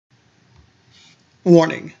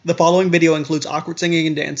Warning, the following video includes awkward singing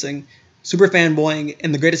and dancing, super fanboying,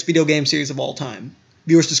 and the greatest video game series of all time.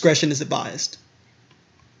 Viewers' discretion is advised.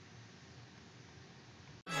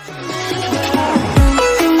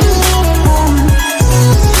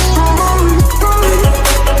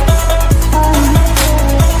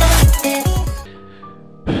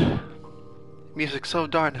 Music's so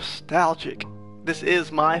darn nostalgic. This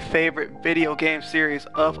is my favorite video game series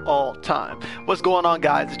of all time. What's going on,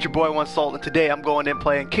 guys? It's your boy One Soul, and today I'm going in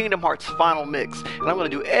playing Kingdom Hearts Final Mix, and I'm going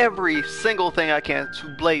to do every single thing I can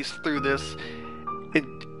to blaze through this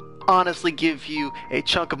and honestly give you a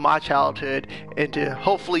chunk of my childhood and to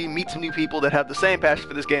hopefully meet some new people that have the same passion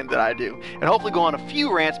for this game that I do, and hopefully go on a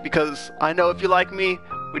few rants, because I know if you're like me,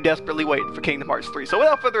 we desperately wait for Kingdom Hearts 3. So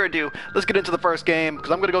without further ado, let's get into the first game,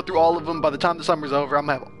 because I'm going to go through all of them. By the time the summer's over, I'm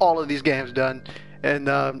going to have all of these games done, and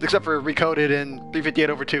except for Recoded and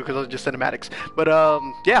 358/2, because those are just cinematics. But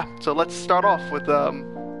yeah, so let's start off with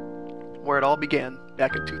where it all began,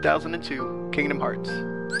 back in 2002, Kingdom Hearts.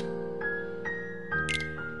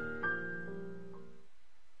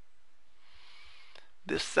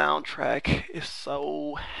 This soundtrack is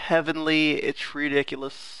so heavenly, it's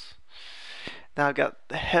ridiculous. Now I've got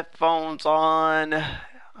the headphones on.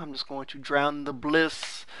 I'm just going to drown in the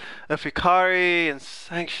bliss of Hikari and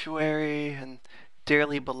Sanctuary and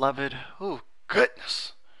Dearly Beloved. Oh,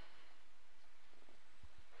 goodness.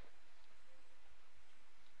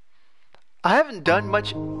 I haven't done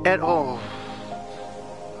much at all.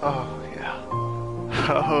 Oh, yeah.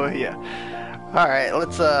 Oh, yeah. Alright,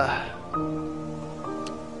 let's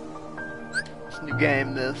new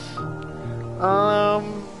game this.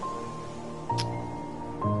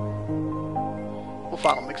 We'll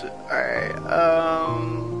final mix it. Alright,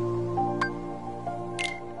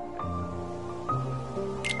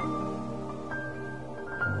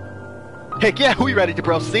 heck yeah, we ready to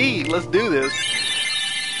proceed. Let's do this.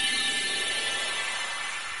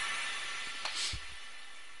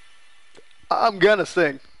 I'm gonna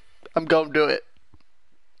sing. I'm gonna do it.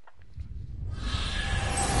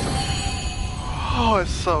 Oh,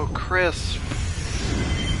 it's so crisp.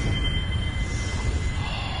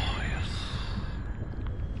 Oh, yes.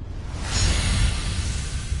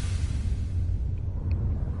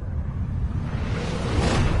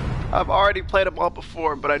 I've already played them all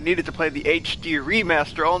before, but I needed to play the HD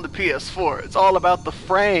remaster on the PS4. It's all about the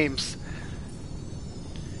frames.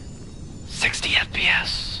 60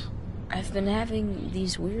 FPS. I've been having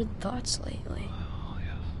these weird thoughts lately. Oh,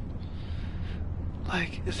 yes.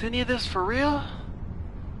 Like, is any of this for real?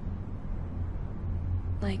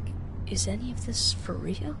 Like, is any of this for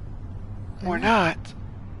real? Or not?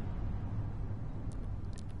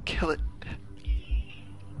 Kill it.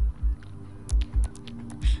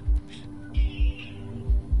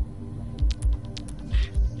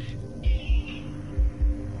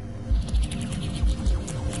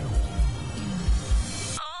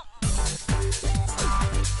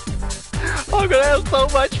 I'm gonna have so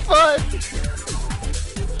much fun!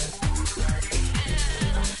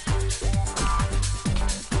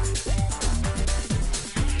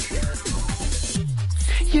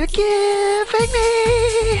 You're giving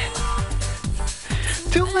me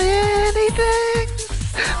too many things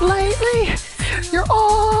lately. You're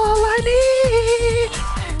all I need.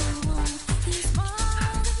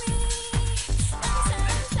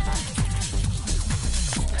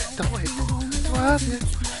 Don't wait,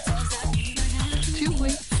 to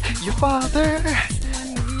wait. Your father.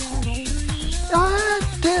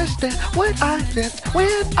 Understand what I meant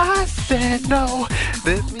when I said no.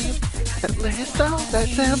 Let me. It's so that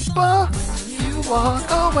simple. You walk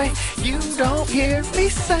away. You don't hear me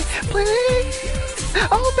say, please.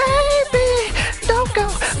 Oh baby, don't go.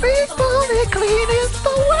 Be fully clean is the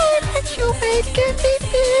way that you making me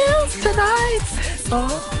feel tonight.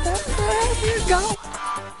 Oh, there you go.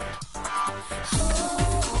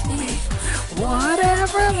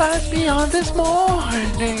 Whatever lies beyond this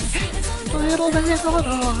morning. Little bit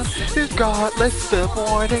on, regardless of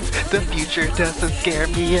warnings, the future doesn't scare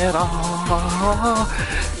me at all.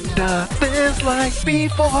 Nothing's like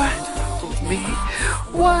before me.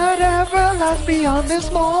 Whatever lies beyond this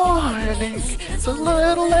morning, it's a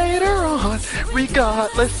little later on.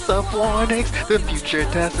 Regardless of warnings, the future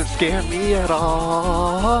doesn't scare me at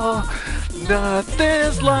all.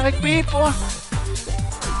 Nothing's like before.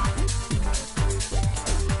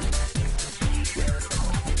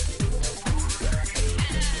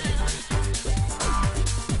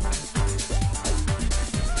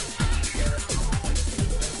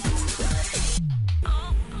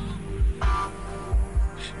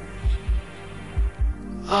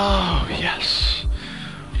 Oh, yes.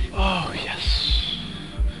 Oh, yes.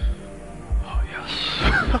 Oh, yes.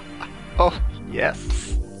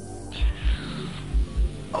 Yes.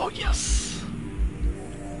 Oh, yes.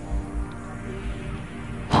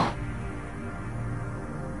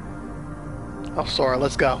 Oh, sorry,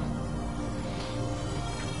 let's go.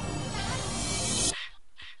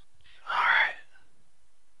 Alright.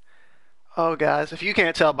 Oh, guys, if you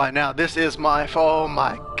can't tell by now, this is my... Oh,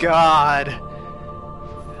 my God.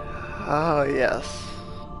 Oh, yes.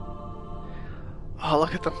 Oh,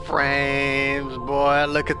 look at the frames, boy.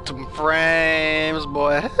 Look at them frames,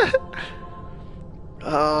 boy.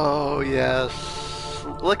 Oh, yes.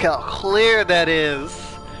 Look how clear that is.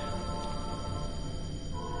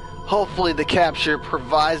 Hopefully the capture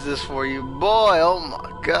provides this for you. Boy, oh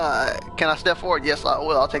my God. Can I step forward? Yes, I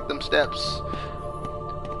will. I'll take them steps.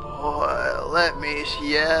 Boy, let me...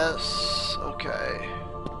 Yes. Okay.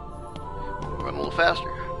 Run a little faster.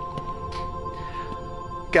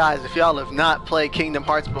 Guys, if y'all have not played Kingdom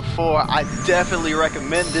Hearts before, I definitely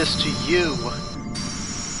recommend this to you.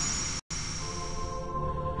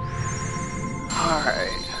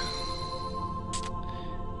 Alright.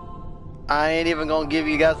 I ain't even gonna give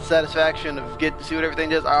you guys the satisfaction of getting to see what everything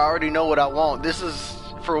does. I already know what I want. This is,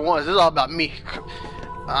 for once, this is all about me.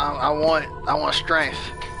 I want strength.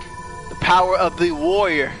 The power of the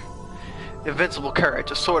warrior. Invincible courage,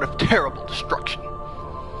 a sword of terrible destruction.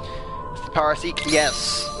 It's the power I seek,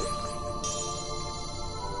 yes.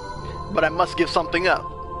 But I must give something up.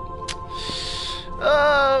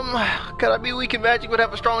 Could I be weak in magic but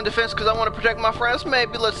have a strong defense because I want to protect my friends?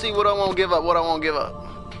 Maybe. Let's see what I won't give up, what I won't give up.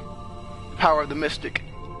 Power of the mystic,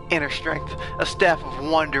 inner strength, a staff of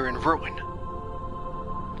wonder and ruin.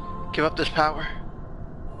 Give up this power?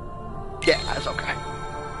 Yeah, that's okay.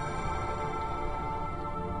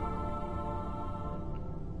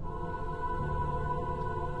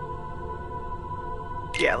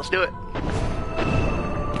 Yeah, let's do it.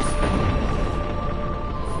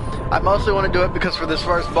 I mostly want to do it because for this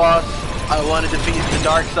first boss, I want to defeat the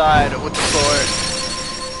dark side with the sword.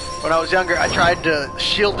 When I was younger, I tried to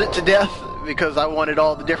shield it to death because I wanted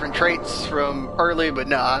all the different traits from early, but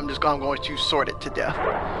no, I'm going to sword it to death.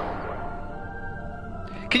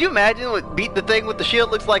 Can you imagine what beat the thing with the shield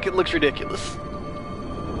looks like? It looks ridiculous.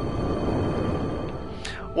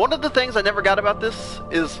 One of the things I never got about this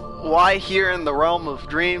is why here in the realm of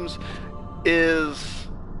dreams is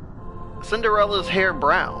Cinderella's hair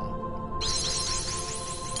brown.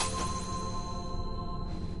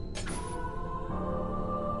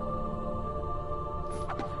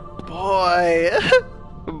 Boy.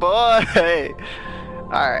 Boy.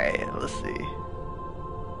 Alright, let's see.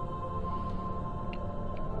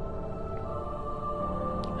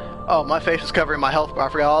 Oh, my face is covering my health bar.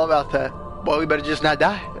 I forgot all about that. Boy, we better just not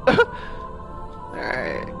die.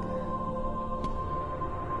 Alright.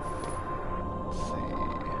 Let's see.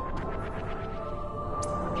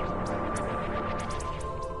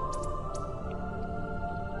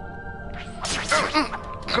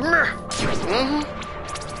 Come here.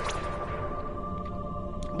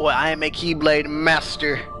 Boy, I am a Keyblade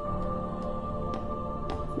master.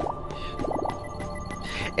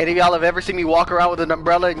 Any of y'all have ever seen me walk around with an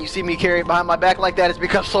umbrella and you see me carry it behind my back like that, it's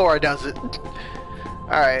because Sora does it.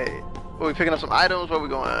 Alright. Are we picking up some items? Where are we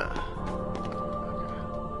going?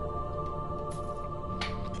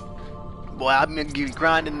 Boy, I'm gonna be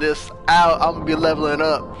grinding this out. I'm gonna be leveling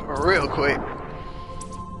up real quick.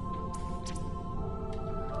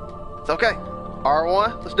 It's okay.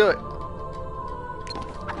 R1, let's do it.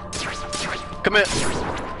 Come in.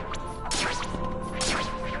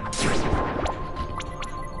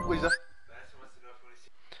 What is that?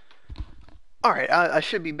 Alright, I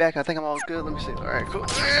should be back. I think I'm all good. Let me see. Alright, cool.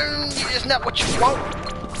 It's not what you want.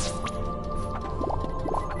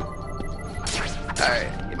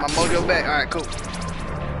 Alright, get my mojo back. Alright, cool.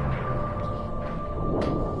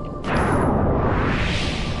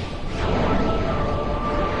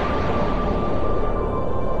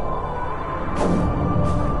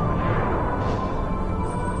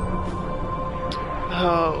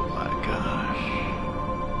 Oh my gosh.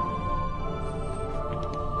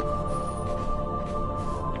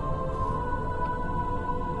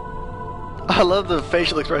 I love the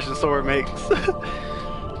facial expression Sora makes.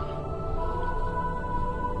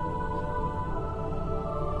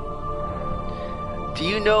 Do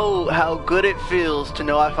you know how good it feels to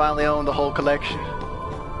know I finally own the whole collection?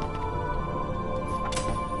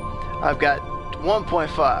 I've got 1.5,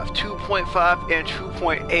 2.5, and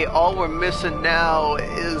 2.8. All we're missing now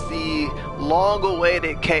is the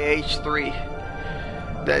long-awaited KH3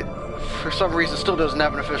 that for some reason still doesn't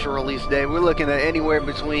have an official release date. We're looking at anywhere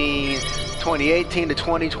between 2018 to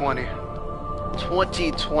 2020.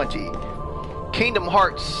 2020. Kingdom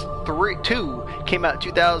Hearts 2 came out in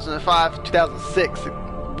 2005, 2006,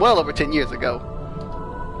 well over 10 years ago.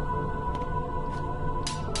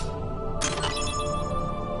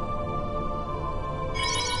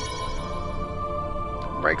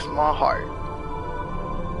 Breaks my heart.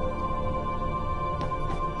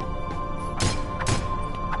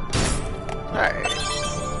 Alright.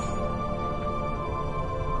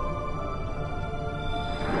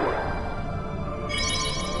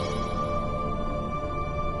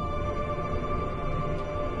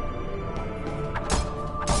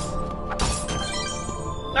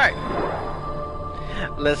 Alright.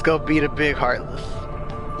 Let's go beat a big Heartless.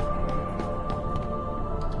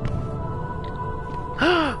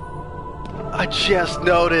 I just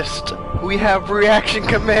noticed we have reaction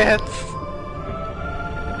commands.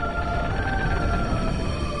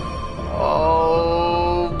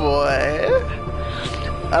 Oh boy.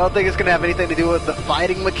 I don't think it's gonna have anything to do with the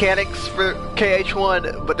fighting mechanics for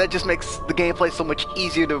KH1, but that just makes the gameplay so much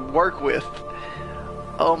easier to work with.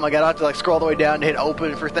 Oh my god, I have to like scroll all the way down and hit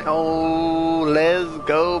open for things. Oh, let's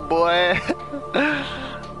go, boy.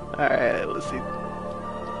 Alright, let's see.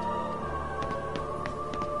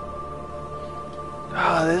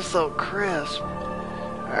 Oh, this is so crisp.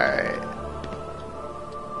 Alright.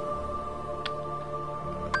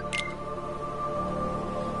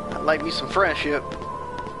 I'd like me some friendship.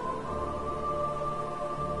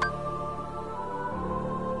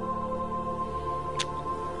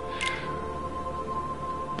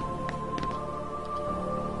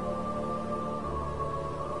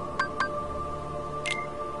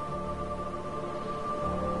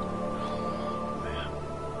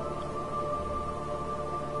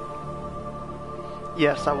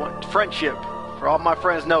 Yes, I want friendship. For all my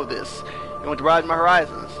friends know this. You want to ride my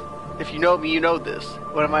horizons. If you know me, you know this.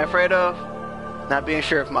 What am I afraid of? Not being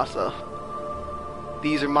sure of myself.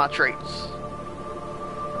 These are my traits.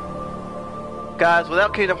 Guys,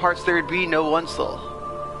 without Kingdom Hearts there would be no One Soul.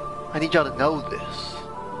 I need y'all to know this.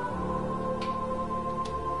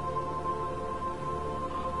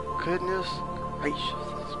 Goodness gracious,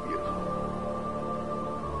 that's beautiful.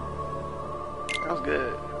 That was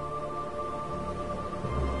good.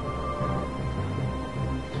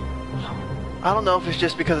 I don't know if it's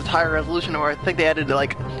just because it's higher resolution or I think they added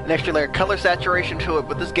like an extra layer of color saturation to it,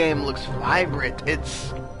 but this game looks vibrant.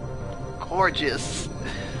 It's gorgeous.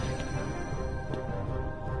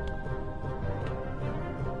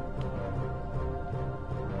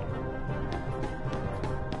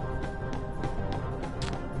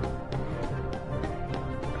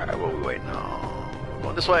 Alright, what are we waiting on? We're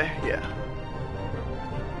going this way? Yeah.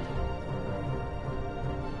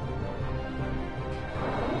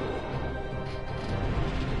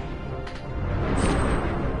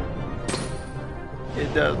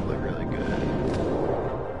 It does look really good.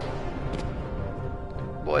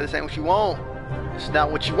 Boy, this ain't what you want. It's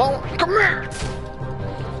not what you want. Come here!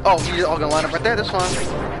 Oh, you all gonna line up right there? That's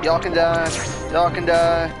fine. Y'all can die. Y'all can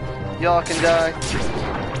die. Y'all can die.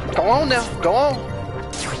 Go on now. Go on.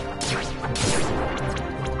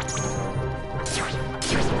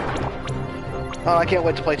 Oh, I can't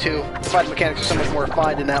wait to play 2. The fighting mechanics are so much more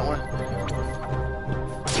refined in that one.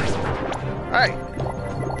 Alright.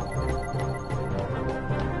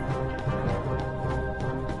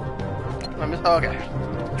 Oh, okay.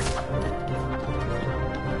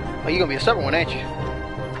 Oh, you gonna be a stubborn one, ain't you?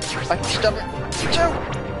 I can be stubborn too.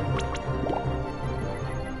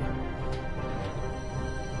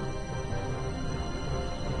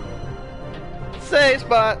 Save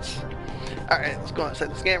spots. Alright, let's go and save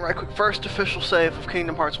this game right quick. First official save of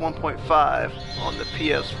Kingdom Hearts 1.5 on the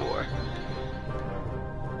PS4.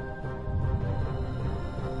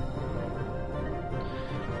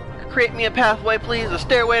 Create me a pathway, please. A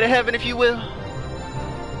stairway to heaven, if you will.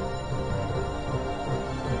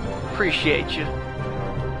 Appreciate you.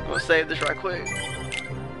 I'm gonna save this right quick.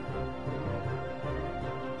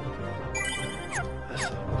 That's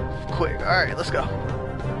quick. Alright, let's go.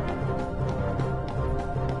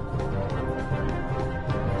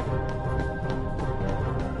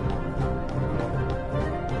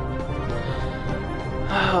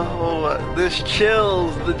 Oh, this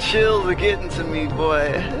chills. The chills are getting to me,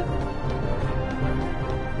 boy.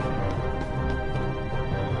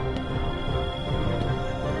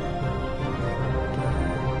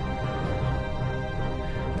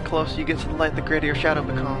 The closer you get to the light, the greater your shadow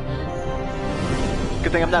becomes.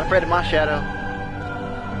 Good thing I'm not afraid of my shadow.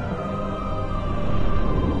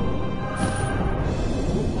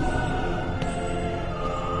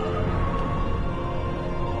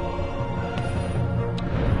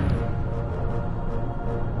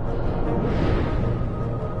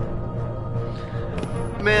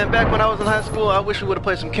 Man, back when I was in high school, I wish we would have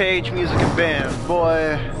played some cage music and band.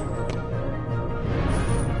 Boy,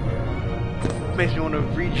 makes me want to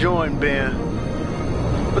rejoin band.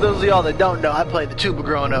 For those of y'all that don't know, I played the tuba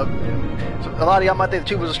growing up. So a lot of y'all might think the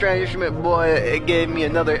tuba was a strange instrument. Boy, it gave me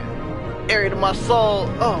another area to my soul.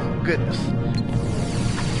 Oh, goodness.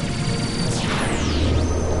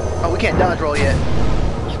 Oh, we can't dodge roll yet.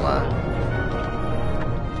 That's why.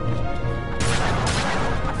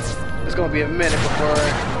 It's gonna be a minute before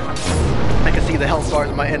I can see the health bars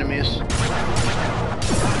of my enemies.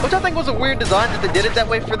 Which I think was a weird design that they did it that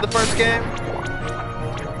way for the first game.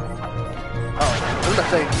 Oh, I was about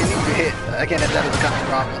to say, you need to be hit. I can't have that as a kind of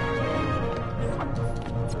problem.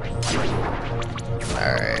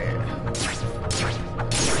 Alright.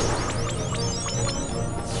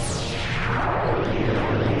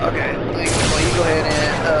 Okay, well, you go ahead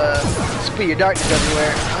and speed your darkness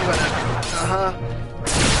everywhere. I'm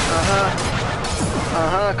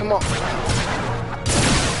gonna, come on.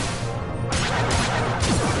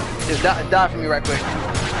 Just die for me right quick.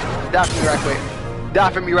 Die for me right quick. Die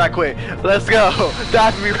for me right quick. Let's go.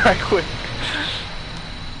 Die for me right quick.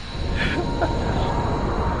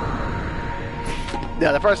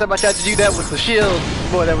 Yeah, the first time I tried to do that was the shield.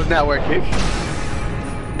 Boy, that was not working.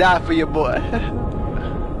 Die for your boy.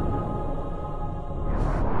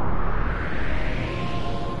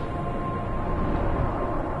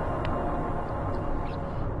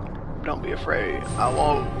 Don't be afraid. I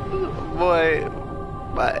won't. Boy,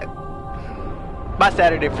 by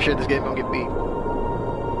Saturday for sure this game gonna get beat.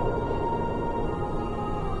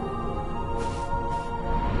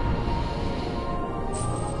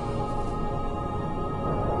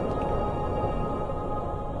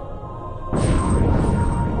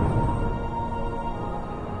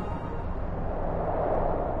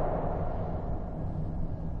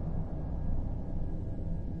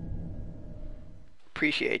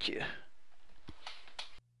 Appreciate you.